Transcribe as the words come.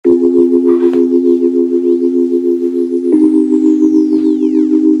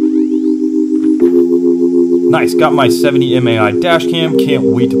Nice, got my 70 MAI dash cam. Can't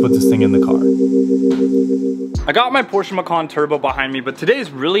wait to put this thing in the car. I got my Porsche Macan Turbo behind me, but today is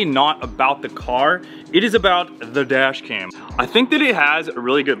really not about the car. It is about the dash cam. I think that it has a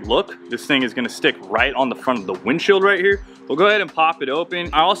really good look. This thing is gonna stick right on the front of the windshield right here. We'll go ahead and pop it open.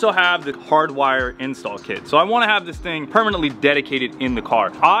 I also have the hardwire install kit. So I wanna have this thing permanently dedicated in the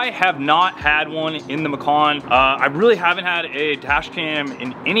car. I have not had one in the Macan. I really haven't had a dash cam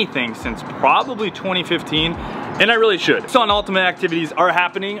in anything since probably 2015, and I really should. Sun Ultimate activities are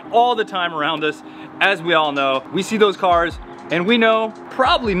happening all the time around us. As we all know, we see those cars and we know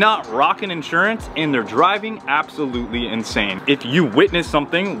probably not rocking insurance, and they're driving absolutely insane. If you witness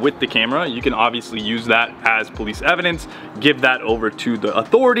something with the camera, you can obviously use that as police evidence, give that over to the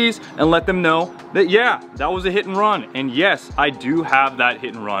authorities and let them know that yeah, that was a hit and run. And yes, I do have that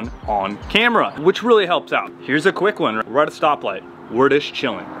hit and run on camera, which really helps out. Here's a quick one. We're at a stoplight. We're just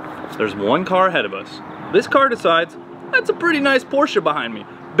chilling. There's one car ahead of us. This car decides, that's a pretty nice Porsche behind me.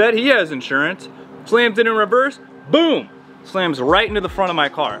 Bet he has insurance. Slams it in reverse, boom, slams right into the front of my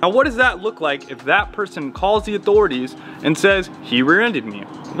car. Now what does that look like if that person calls the authorities and says he rear-ended me?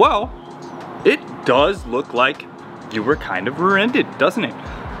 Well, it does look like you were kind of rear-ended, doesn't it?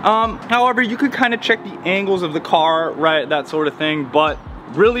 However, you could kind of check the angles of the car, right, that sort of thing, but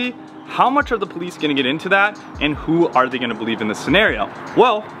really, how much are the police gonna get into that, and who are they gonna believe in this scenario?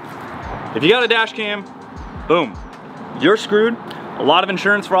 Well, if you got a dash cam, boom, you're screwed. A lot of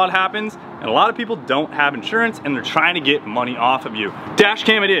insurance fraud happens, and a lot of people don't have insurance and they're trying to get money off of you. Dash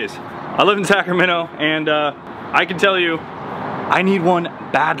cam it is. I live in Sacramento, and I can tell you, I need one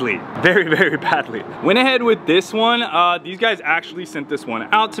badly, very, very badly. Went ahead with this one. These guys actually sent this one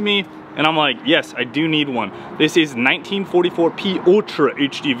out to me, and I'm like, yes, I do need one. This is 1944p Ultra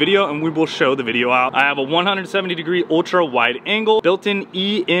HD video, and we will show the video out. I have a 170-degree ultra wide angle, built-in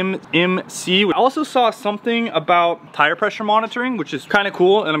EMMC. I also saw something about tire pressure monitoring, which is kind of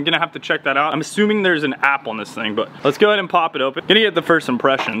cool, and I'm gonna have to check that out. I'm assuming there's an app on this thing, but let's go ahead and pop it open. Gonna get the first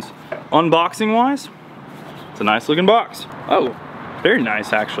impressions. Unboxing wise, it's a nice looking box. Oh, very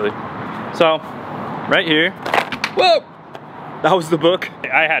nice actually. So, right here, whoa! That was the book.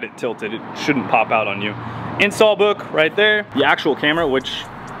 I had it tilted, it shouldn't pop out on you. Install book right there. The actual camera, which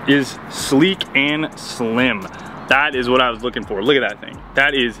is sleek and slim. That is what I was looking for. Look at that thing.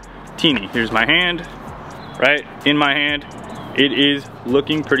 That is teeny. Here's my hand, right in my hand. It is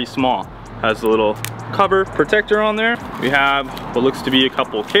looking pretty small. Has a little cover protector on there. We have what looks to be a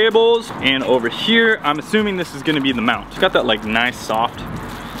couple cables, and over here, I'm assuming this is gonna be the mount. It's got that like nice soft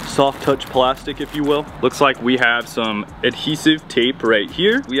touch plastic, if you will. Looks like we have some adhesive tape right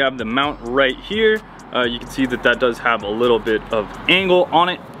here. We have the mount right here. You can see that that does have a little bit of angle on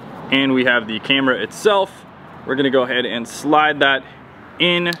it, and we have the camera itself. We're gonna go ahead and slide that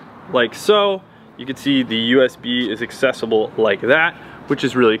in like so. You can see the USB is accessible like that, which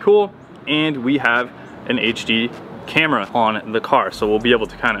is really cool. And we have an HD camera on the car, so we'll be able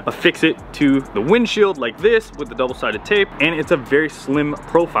to kind of affix it to the windshield like this with the double-sided tape, and it's a very slim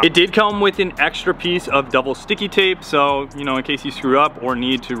profile. It did come with an extra piece of double sticky tape, so you know, in case you screw up or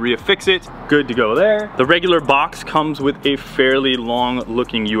need to reaffix it, good to go there. The regular box comes with a fairly long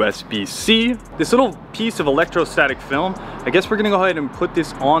looking USB-C. This little piece of electrostatic film, I guess we're gonna go ahead and put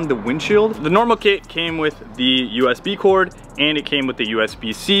this on the windshield. The normal kit came with the USB cord, and it came with the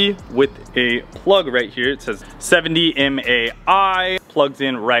USB-C with a plug right here. It says 70 MAI, plugs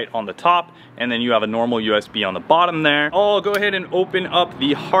in right on the top, and then you have a normal USB on the bottom there. I'll go ahead and open up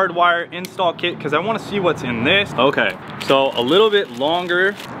the hardwire install kit because I want to see what's in this. Okay, so a little bit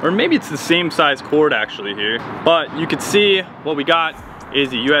longer, or maybe it's the same size cord actually here, but you can see what we got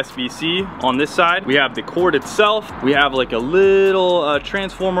is a USB-C on this side. We have the cord itself. We have like a little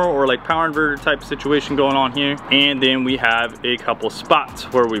transformer or like power inverter type situation going on here. And then we have a couple spots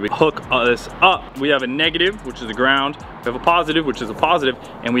where we would hook this up. We have a negative, which is a ground. We have a positive, which is a positive.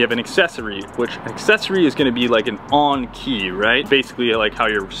 And we have an accessory, which an accessory is gonna be like an on key, right? Basically like how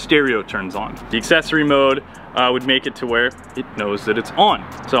your stereo turns on. The accessory mode would make it to where it knows that it's on.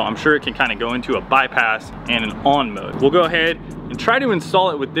 So I'm sure it can kind of go into a bypass and an on mode. We'll go ahead and try to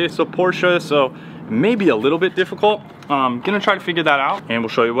install it with this Porsche, so maybe a little bit difficult. I'm gonna try to figure that out, and we'll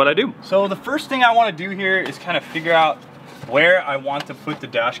show you what I do. So the first thing I wanna do here is kind of figure out where I want to put the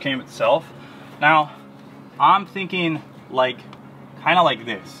dash cam itself. Now, I'm thinking like, kind of like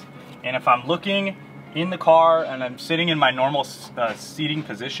this. And if I'm looking in the car and I'm sitting in my normal seating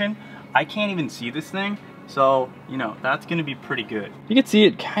position, I can't even see this thing. So, you know, that's gonna be pretty good. You can see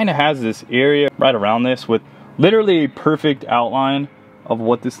it kind of has this area right around this with literally a perfect outline of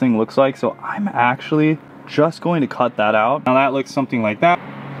what this thing looks like. So I'm actually just going to cut that out. Now that looks something like that.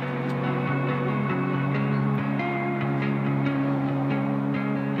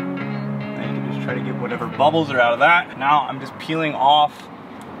 bubbles are out of that. Now I'm just peeling off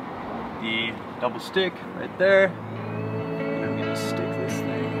the double stick right there. And I'm gonna stick this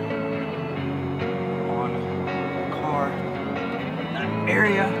thing on the car in that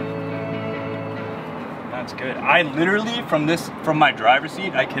area. That's good. I literally, from my driver's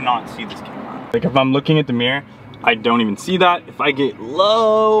seat, I cannot see this camera. Like if I'm looking at the mirror, I don't even see that. If I get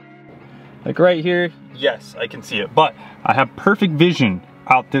low, like right here, yes, I can see it. But I have perfect vision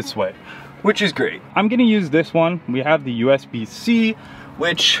out this way, which is great. I'm gonna use this one. We have the USB-C,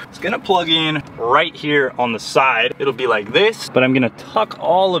 which is gonna plug in right here on the side. It'll be like this, but I'm gonna tuck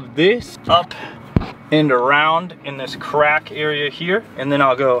all of this up and around in this crack area here. And then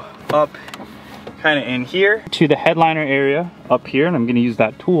I'll go up kind of in here to the headliner area up here, and I'm gonna use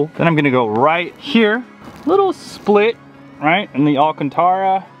that tool. Then I'm gonna go right here, little split, right, in the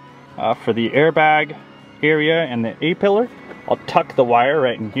Alcantara for the airbag area and the A-pillar. I'll tuck the wire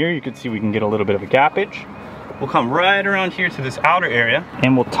right in here. You can see we can get a little bit of a gappage. We'll come right around here to this outer area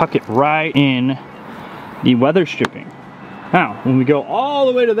and we'll tuck it right in the weather stripping. Now, when we go all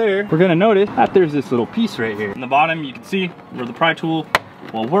the way to there, we're gonna notice that there's this little piece right here. In the bottom, you can see where the pry tool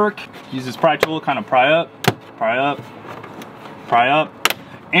will work. Use this pry tool, kind of pry up, pry up, pry up.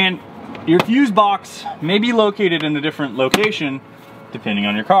 And your fuse box may be located in a different location depending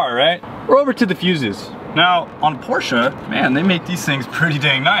on your car, right? We're over to the fuses. Now, on Porsche, man, they make these things pretty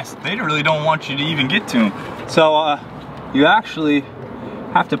dang nice. They really don't want you to even get to them. So you actually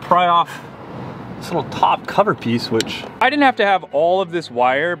have to pry off this little top cover piece, which I didn't have to have all of this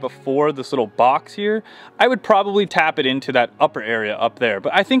wire before this little box here. I would probably tap it into that upper area up there,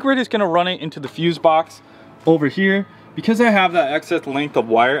 but I think we're just gonna run it into the fuse box over here. Because I have that excess length of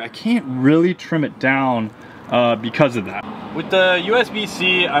wire, I can't really trim it down because of that. With the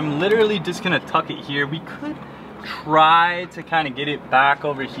USB-C, I'm literally just gonna tuck it here. We could try to kind of get it back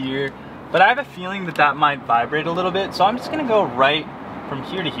over here, but I have a feeling that that might vibrate a little bit, so I'm just gonna go right from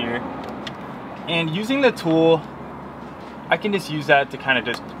here to here. And using the tool, I can just use that to kind of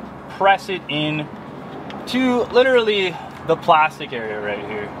just press it in to literally the plastic area right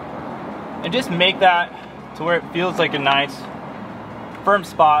here. And just make that to where it feels like a nice firm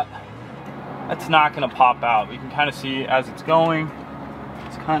spot that's not gonna pop out. You can kind of see as it's going,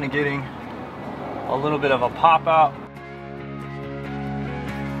 it's kind of getting a little bit of a pop out.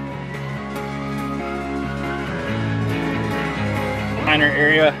 Inner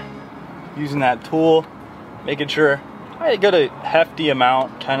area, using that tool, making sure I got a hefty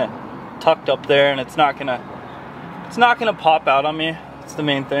amount kind of tucked up there, and it's not gonna pop out on me. That's the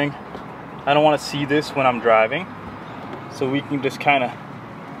main thing. I don't want to see this when I'm driving, so we can just kind of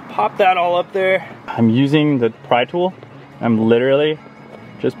pop that all up there. I'm using the pry tool. I'm literally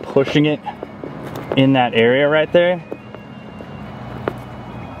just pushing it in that area right there,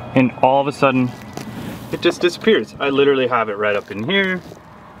 and all of a sudden it just disappears. I literally have it right up in here,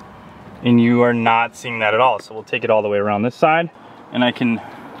 and you are not seeing that at all. So we'll take it all the way around this side, and I can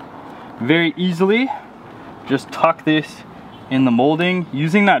very easily just tuck this in the molding.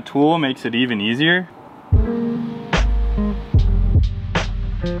 Using that tool makes it even easier.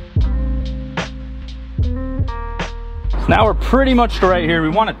 So now we're pretty much right here. We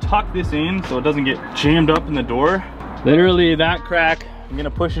want to tuck this in so it doesn't get jammed up in the door. Literally that crack I'm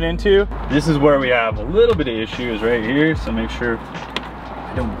gonna push it into. This is where we have a little bit of issues right here, so make sure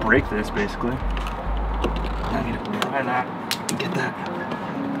I don't break this basically. I need to pry that and get that.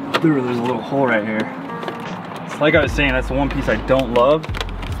 Literally there's a little hole right here. Like I was saying, that's the one piece I don't love.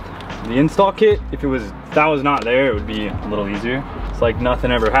 The install kit, if that was not there, it would be a little easier. It's like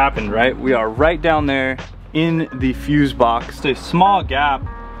nothing ever happened, right? We are right down there in the fuse box. It's a small gap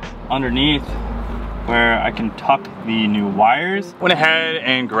underneath where I can tuck the new wires. Went ahead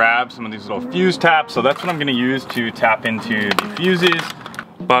and grabbed some of these little fuse taps, so that's what I'm gonna use to tap into the fuses.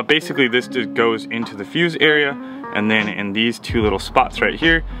 But basically this just goes into the fuse area, and then in these two little spots right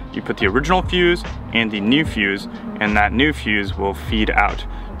here, you put the original fuse and the new fuse, and that new fuse will feed out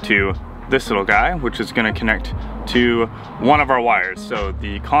to this little guy, which is gonna connect to one of our wires. So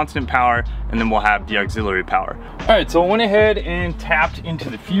the constant power, and then we'll have the auxiliary power. All right, so I went ahead and tapped into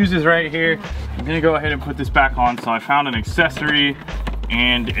the fuses right here. I'm gonna go ahead and put this back on. So I found an accessory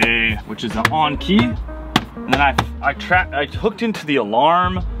and which is an on key. And then I hooked into the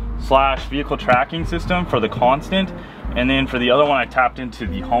alarm / vehicle tracking system for the constant, and then for the other one I tapped into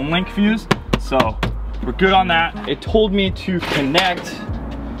the home link fuse. So we're good on that. It told me to connect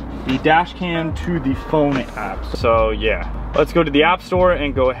the dash cam to the phone app. So yeah, let's go to the app store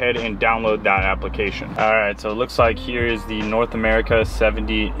and go ahead and download that application. All right, so it looks like here is the North America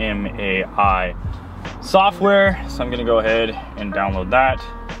 70 MAI software. So I'm gonna go ahead and download that.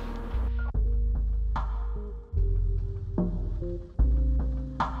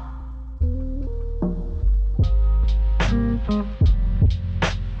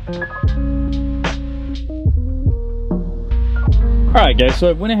 Yeah, so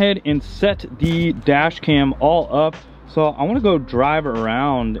I went ahead and set the dash cam all up. So I want to go drive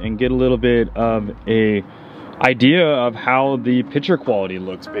around and get a little bit of a idea of how the picture quality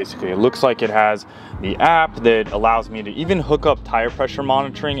looks. Basically, it looks like it has the app that allows me to even hook up tire pressure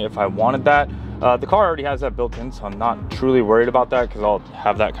monitoring if I wanted that. The car already has that built in, so I'm not truly worried about that because I'll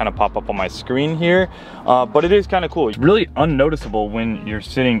have that kind of pop up on my screen here. But it is kind of cool. It's really unnoticeable when you're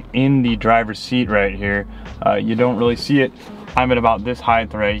sitting in the driver's seat right here. You don't really see it. I'm at about this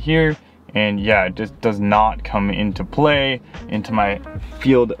height right here. And yeah, it just does not come into play into my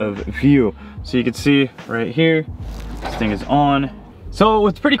field of view. So you can see right here, this thing is on. So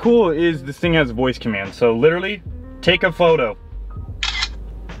what's pretty cool is this thing has voice commands. So literally, take a photo,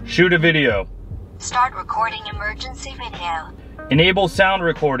 shoot a video, start recording emergency video, enable sound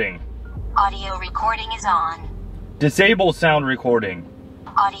recording, audio recording is on, disable sound recording,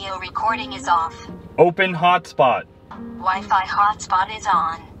 audio recording is off, open hotspot, Wi-Fi hotspot is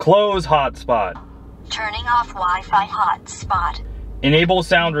on, close hotspot, turning off Wi-Fi hotspot, enable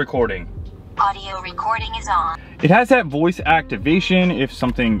sound recording. Audio recording is on. It has that voice activation if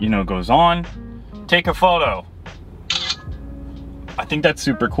something, you know, goes on. Take a photo. I think that's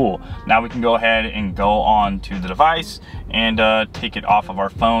super cool. Now we can go ahead and go on to the device and take it off of our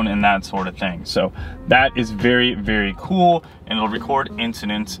phone and that sort of thing. So that is very, very cool, and it'll record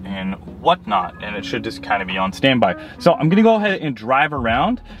incidents and whatnot, and it should just kind of be on standby. So I'm gonna go ahead and drive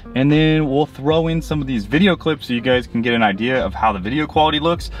around, and then we'll throw in some of these video clips so you guys can get an idea of how the video quality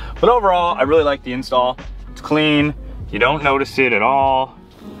looks. But overall, I really like the install. It's clean. You don't notice it at all.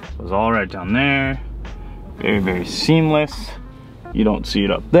 It was all right down there. Very, very seamless. You don't see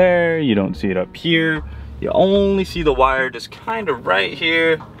it up there, you don't see it up here. You only see the wire just kind of right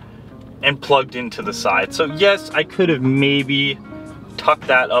here and plugged into the side. So yes, I could have maybe tucked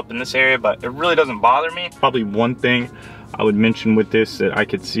that up in this area, but it really doesn't bother me. Probably one thing I would mention with this that I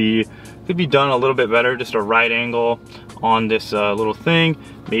could see could be done a little bit better, just a right angle on this little thing,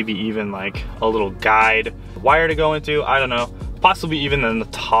 maybe even like a little guide wire to go into, I don't know. Possibly even in the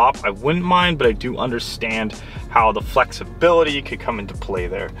top, I wouldn't mind, but I do understand how the flexibility could come into play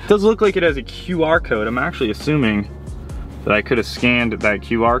there. It does look like it has a QR code. I'm actually assuming that I could have scanned that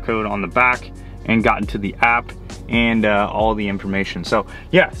QR code on the back and gotten to the app and all the information. So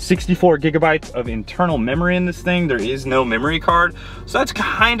yeah, 64 gigabytes of internal memory in this thing. There is no memory card, so that's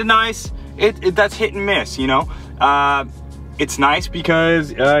kind of nice. That's hit and miss, you know. It's nice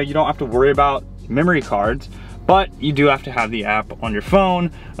because you don't have to worry about memory cards, but you do have to have the app on your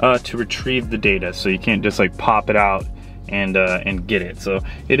phone to retrieve the data, so you can't just like pop it out and get it. So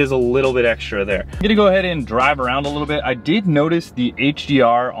it is a little bit extra there. I'm gonna go ahead and drive around a little bit. I did notice the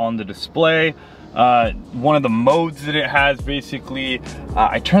HDR on the display. One of the modes that it has, basically,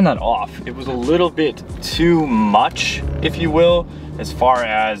 I turned that off. It was a little bit too much, if you will, as far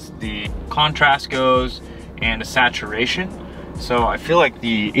as the contrast goes and the saturation. So I feel like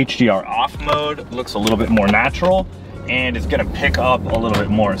the HDR off mode looks a little bit more natural and it's gonna pick up a little bit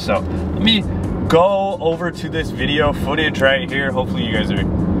more. So let me go over to this video footage right here. Hopefully you guys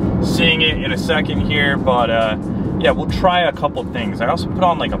are seeing it in a second here, but yeah, we'll try a couple things. I also put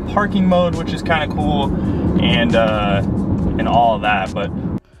on like a parking mode, which is kind of cool, and all of that. But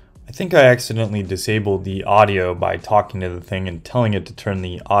I think I accidentally disabled the audio by talking to the thing and telling it to turn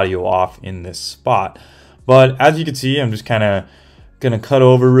the audio off in this spot. But as you can see, I'm just kind of gonna cut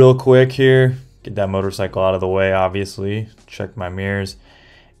over real quick here, get that motorcycle out of the way, obviously, check my mirrors,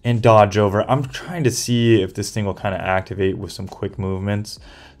 and dodge over. I'm trying to see if this thing will kind of activate with some quick movements.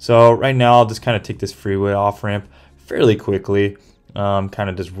 So right now, I'll just kind of take this freeway off ramp fairly quickly, kind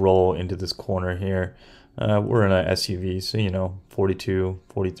of just roll into this corner here. We're in an SUV, so you know, 42,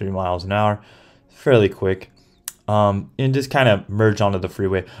 43 miles an hour, fairly quick. And just kind of merge onto the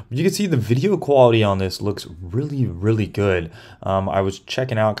freeway. But you can see the video quality on this looks really, really good. I was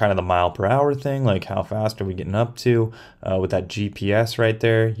checking out kind of the mile per hour thing, like how fast are we getting up to with that GPS right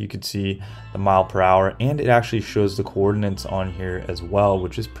there. You could see the mile per hour, and it actually shows the coordinates on here as well,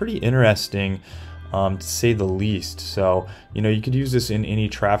 which is pretty interesting to say the least. So, you know, you could use this in any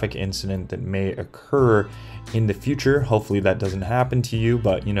traffic incident that may occur in the future. Hopefully that doesn't happen to you,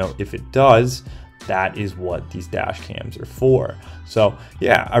 but you know, if it does, that is what these dash cams are for. So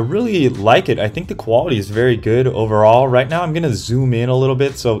yeah, I really like it. I think the quality is very good overall. Right now I'm gonna zoom in a little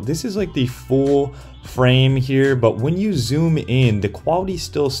bit. So this is like the full frame here, but when you zoom in, the quality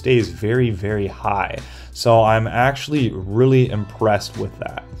still stays very, very high. So I'm actually really impressed with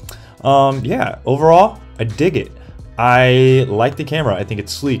that. Yeah, overall, I dig it. I like the camera. I think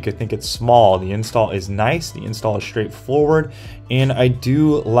it's sleek. I think it's small. The install is nice. The install is straightforward. And I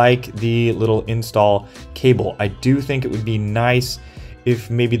do like the little install cable. I do think it would be nice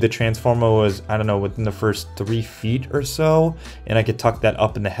if maybe the transformer was, I don't know, within the first 3 feet or so, and I could tuck that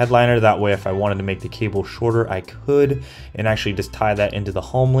up in the headliner. That way, if I wanted to make the cable shorter, I could, and actually just tie that into the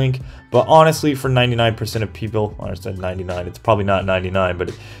home link. But honestly, for 99% of people, I said 99, it's probably not 99,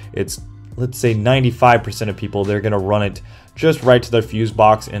 but it's, let's say 95% of people, they're gonna run it just right to their fuse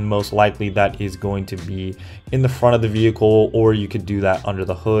box, and most likely that is going to be in the front of the vehicle, or you could do that under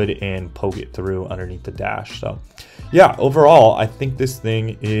the hood and poke it through underneath the dash. So yeah, overall, I think this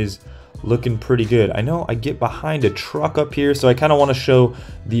thing is looking pretty good. I know I get behind a truck up here, so I kind of want to show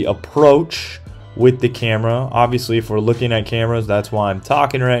the approach with the camera. Obviously, if we're looking at cameras, that's why I'm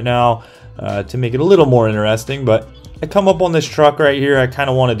talking right now, to make it a little more interesting. But I come up on this truck right here. I kind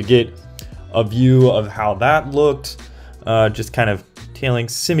of wanted to get a view of how that looked, just kind of tailing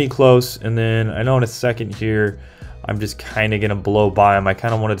semi-close. And then I know in a second here, I'm just kind of going to blow by them. I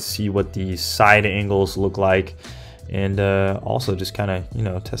kind of wanted to see what the side angles look like. And also just kind of, you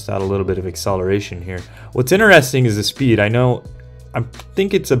know, test out a little bit of acceleration here. What's interesting is the speed. I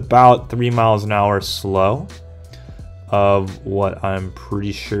think it's about 3 miles an hour slow of what I'm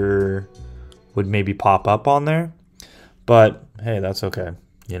pretty sure would maybe pop up on there. But hey, that's okay.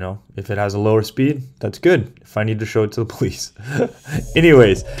 You know, if it has a lower speed, that's good. If I need to show it to the police.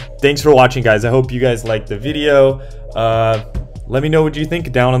 Anyways, thanks for watching, guys. I hope you guys liked the video. Let me know what you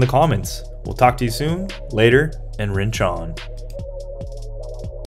think down in the comments. We'll talk to you soon, later, and wrench on.